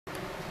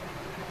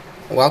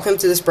Welcome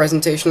to this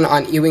presentation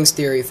on Ewing's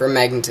theory for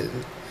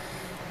magnetism.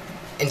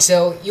 And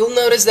so, you'll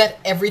notice that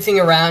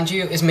everything around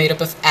you is made up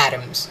of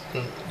atoms.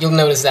 And you'll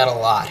notice that a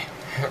lot,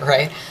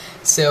 right?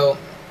 So,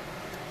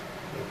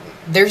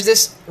 there's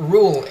this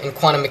rule in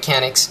quantum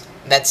mechanics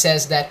that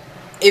says that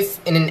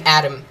if in an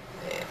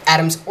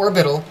atom's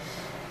orbital,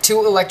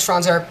 two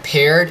electrons are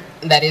paired,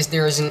 that is,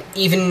 there is an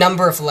even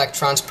number of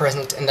electrons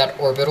present in that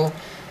orbital,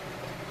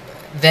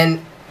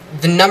 then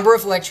the number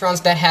of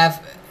electrons that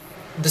have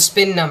the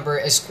spin number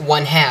as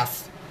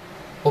 1/2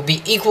 will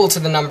be equal to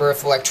the number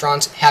of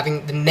electrons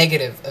having the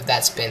negative of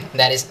that spin,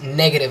 that is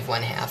negative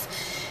 1/2.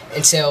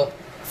 And so,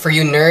 for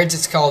you nerds,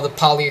 it's called the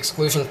Pauli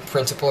exclusion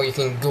principle. You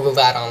can Google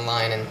that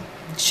online and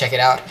check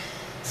it out.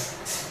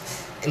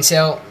 And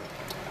so,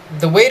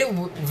 the way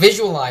to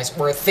visualize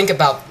or think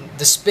about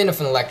the spin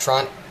of an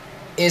electron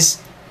is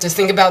to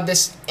think about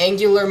this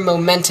angular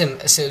momentum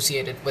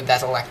associated with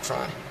that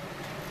electron.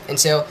 And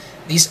so,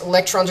 these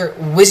electrons are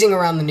whizzing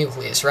around the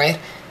nucleus, right?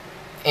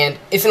 And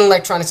if an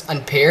electron is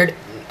unpaired,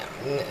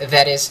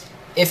 that is,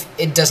 if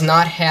it does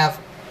not have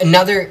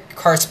another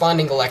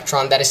corresponding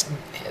electron that is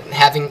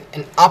having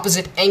an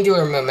opposite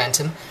angular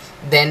momentum,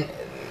 then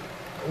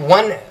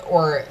one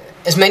or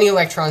as many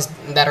electrons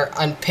that are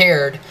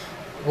unpaired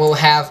will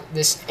have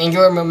this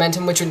angular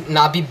momentum which would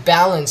not be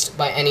balanced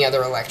by any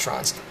other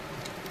electrons.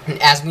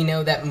 And as we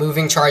know that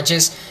moving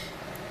charges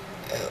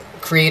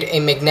create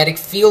a magnetic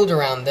field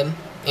around them,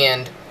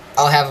 and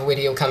I'll have a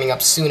video coming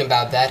up soon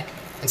about that.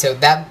 And so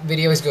that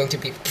video is going to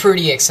be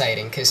pretty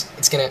exciting because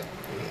it's going to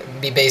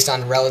be based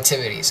on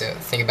relativity. So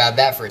think about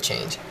that for a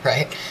change,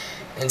 right?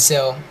 And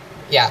so,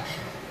 yeah,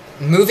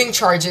 moving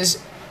charges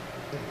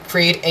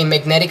create a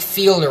magnetic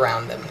field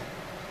around them.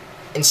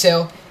 And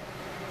so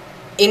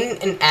in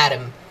an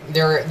atom,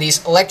 there are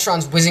these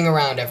electrons whizzing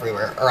around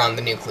everywhere around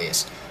the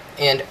nucleus.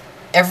 And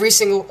every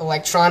single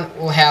electron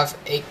will have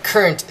a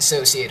current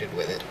associated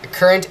with it. A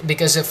current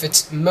because of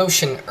its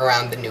motion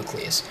around the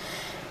nucleus.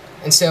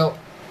 And so,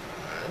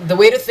 the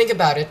way to think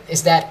about it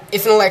is that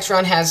if an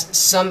electron has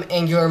some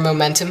angular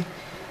momentum,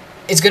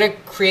 it's going to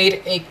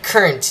create a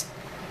current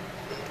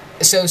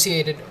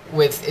associated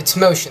with its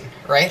motion,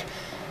 right?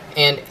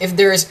 And if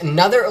there is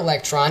another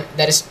electron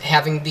that is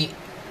having the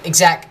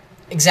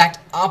exact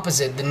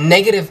opposite, the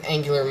negative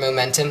angular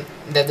momentum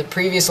that the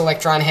previous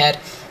electron had,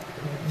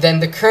 then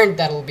the current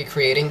that it will be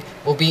creating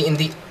will be in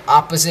the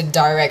opposite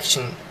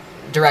direction.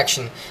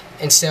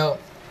 And so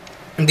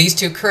these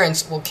two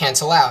currents will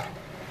cancel out,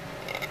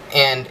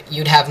 and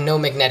you'd have no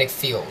magnetic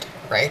field,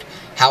 right?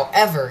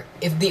 However,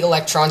 if the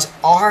electrons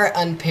are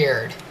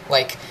unpaired,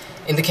 like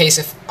in the case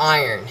of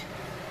iron,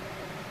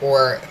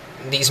 or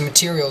these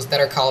materials that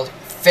are called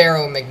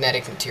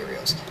ferromagnetic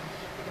materials,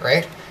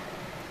 right?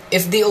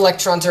 If the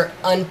electrons are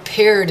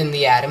unpaired in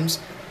the atoms,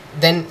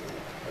 then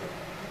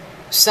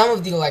some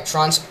of the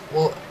electrons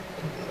will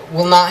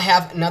not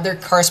have another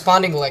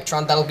corresponding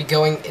electron that will be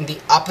going in the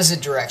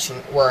opposite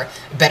direction, or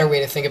a better way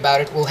to think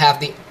about it, will have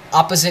the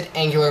opposite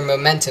angular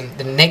momentum,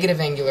 the negative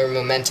angular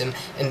momentum,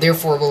 and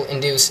therefore will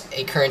induce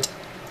a current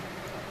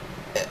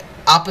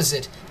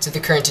opposite to the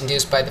current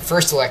induced by the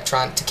first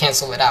electron to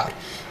cancel it out.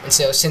 And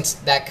so since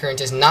that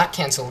current is not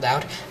cancelled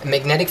out, a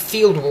magnetic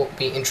field will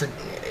be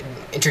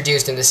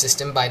introduced in the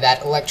system by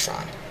that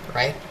electron,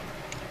 right?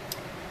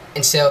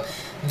 And so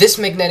this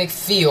magnetic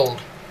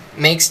field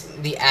makes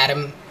the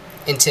atom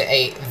into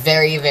a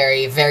very,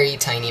 very, very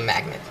tiny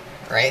magnet,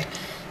 right?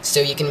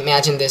 So you can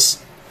imagine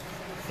this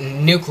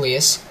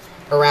nucleus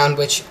around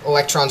which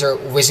electrons are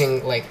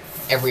whizzing like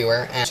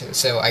everywhere, and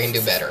so I can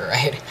do better,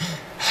 right?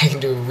 I can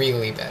do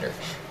really better.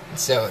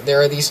 So there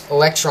are these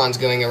electrons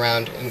going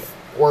around in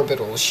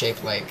orbitals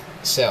shaped like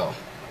so.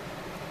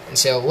 And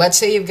so let's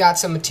say you've got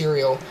some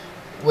material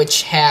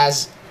which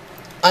has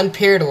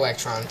unpaired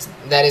electrons,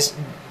 that is,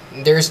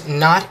 there's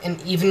not an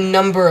even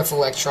number of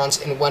electrons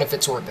in one of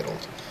its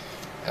orbitals.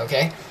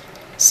 Okay?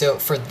 So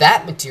for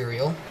that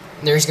material,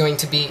 there's going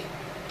to be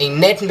a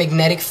net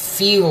magnetic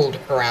field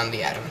around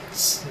the atom.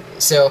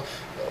 So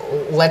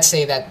let's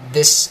say that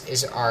this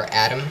is our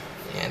atom,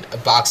 and a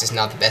box is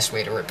not the best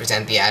way to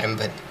represent the atom,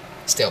 but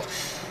still.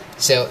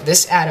 So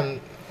this atom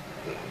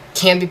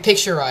can be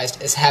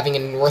picturized as having a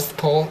north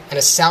pole and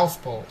a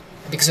south pole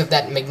because of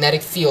that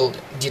magnetic field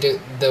due to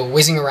the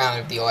whizzing around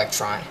of the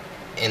electron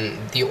in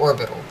the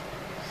orbital,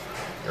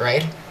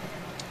 right?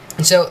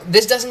 And so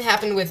this doesn't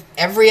happen with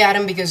every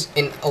atom because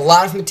in a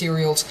lot of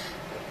materials,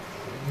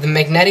 the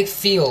magnetic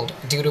field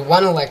due to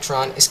one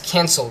electron is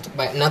cancelled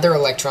by another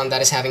electron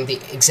that is having the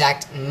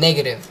exact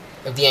negative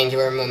of the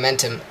angular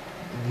momentum,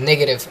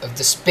 negative of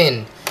the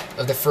spin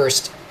of the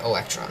first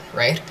electron,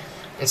 right?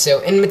 And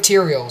so in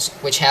materials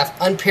which have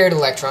unpaired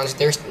electrons,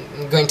 there's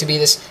going to be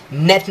this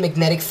net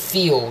magnetic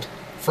field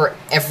for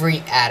every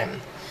atom.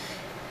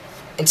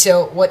 And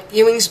so what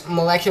Ewing's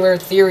molecular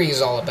theory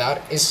is all about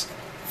is,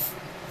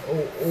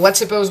 let's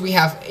suppose we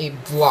have a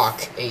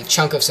block, a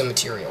chunk of some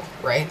material,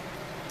 right?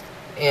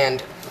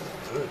 And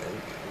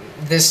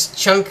this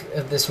chunk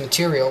of this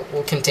material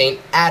will contain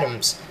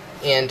atoms.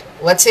 And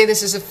let's say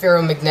this is a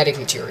ferromagnetic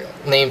material,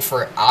 named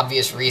for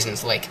obvious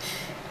reasons, like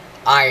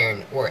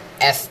iron, or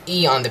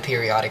Fe on the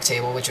periodic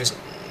table,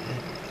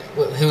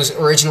 whose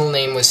original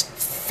name was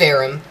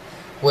ferrum,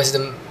 was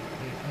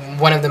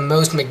one of the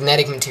most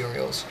magnetic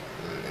materials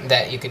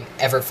that you could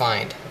ever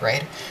find,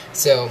 right?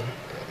 So,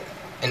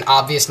 an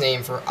obvious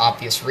name for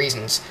obvious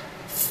reasons,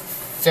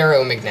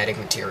 ferromagnetic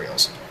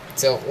materials.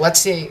 So, let's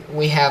say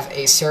we have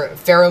a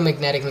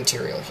ferromagnetic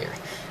material here.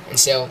 And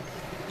so,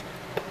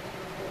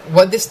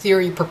 what this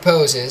theory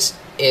proposes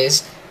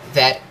is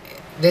that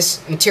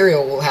this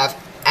material will have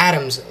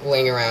atoms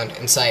laying around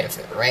inside of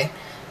it, right?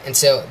 And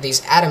so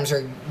these atoms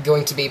are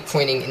going to be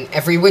pointing in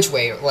every which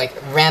way, like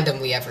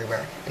randomly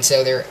everywhere. And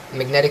so their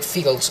magnetic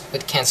fields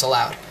would cancel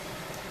out.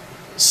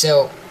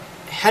 So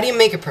how do you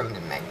make a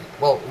permanent magnet?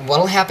 Well,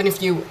 what'll happen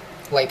if you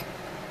like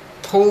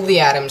pull the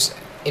atoms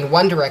in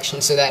one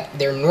direction so that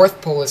their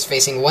north pole is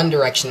facing one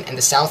direction and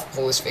the south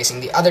pole is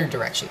facing the other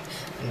direction?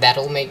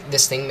 That'll make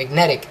this thing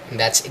magnetic, and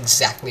that's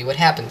exactly what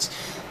happens.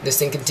 This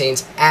thing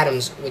contains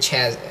atoms which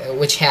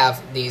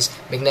have these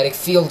magnetic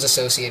fields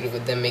associated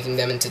with them, making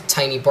them into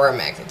tiny bar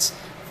magnets.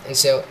 And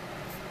so,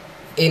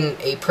 in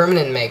a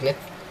permanent magnet,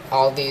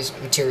 all these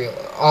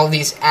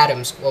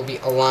atoms will be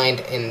aligned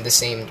in the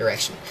same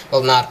direction.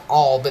 Well, not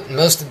all, but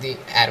most of the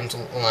atoms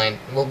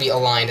will be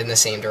aligned in the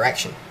same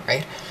direction,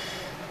 right?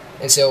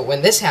 And so,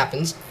 when this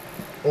happens,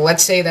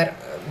 let's say that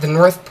the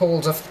north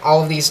poles of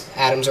all of these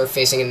atoms are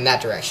facing in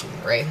that direction,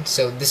 right?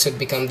 So this would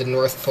become the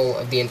north pole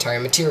of the entire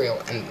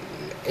material and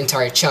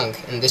entire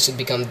chunk, and this would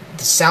become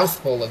the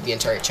south pole of the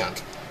entire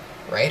chunk,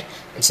 right?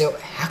 And so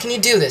how can you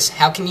do this?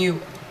 How can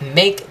you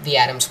make the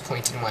atoms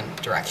point in one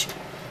direction?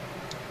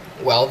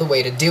 Well, the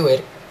way to do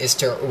it is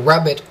to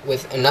rub it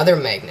with another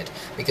magnet,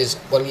 because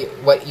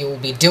what you will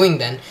be doing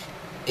then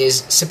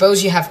is,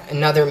 suppose you have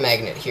another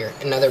magnet here,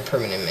 another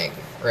permanent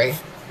magnet, right?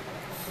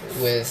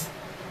 With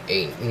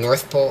a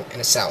north pole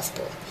and a south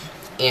pole,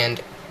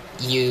 and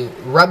you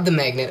rub the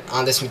magnet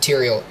on this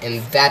material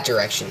in that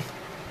direction,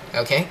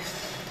 okay?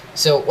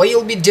 So what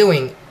you'll be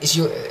doing is,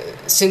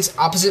 since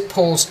opposite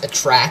poles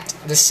attract,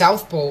 the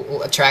south pole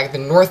will attract the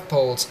north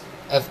poles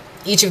of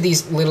each of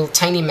these little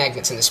tiny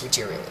magnets in this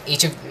material,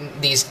 each of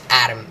these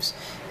atoms.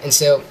 And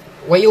so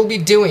what you'll be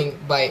doing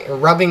by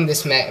rubbing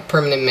this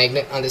permanent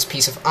magnet on this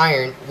piece of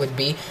iron would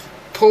be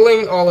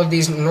pulling all of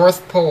these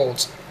north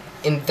poles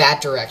in that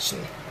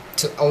direction,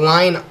 to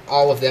align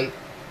all of them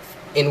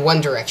in one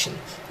direction.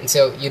 And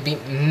so you'd be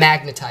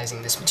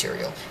magnetizing this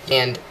material.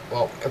 And,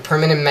 well, a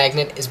permanent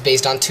magnet is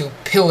based on two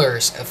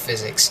pillars of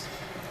physics: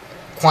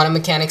 quantum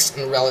mechanics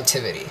and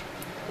relativity.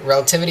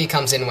 Relativity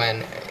comes in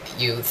when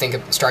you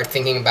start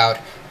thinking about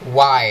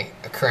why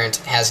a current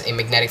has a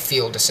magnetic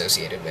field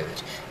associated with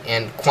it.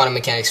 And quantum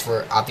mechanics,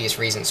 for obvious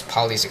reasons,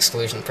 Pauli's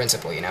exclusion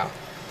principle, you know.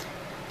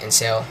 And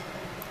so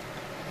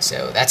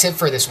that's it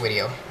for this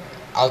video.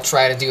 I'll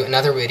try to do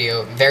another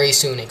video very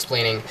soon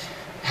explaining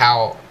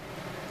how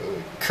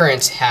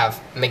currents have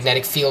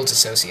magnetic fields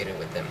associated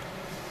with them.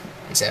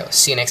 And so,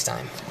 see you next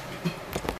time.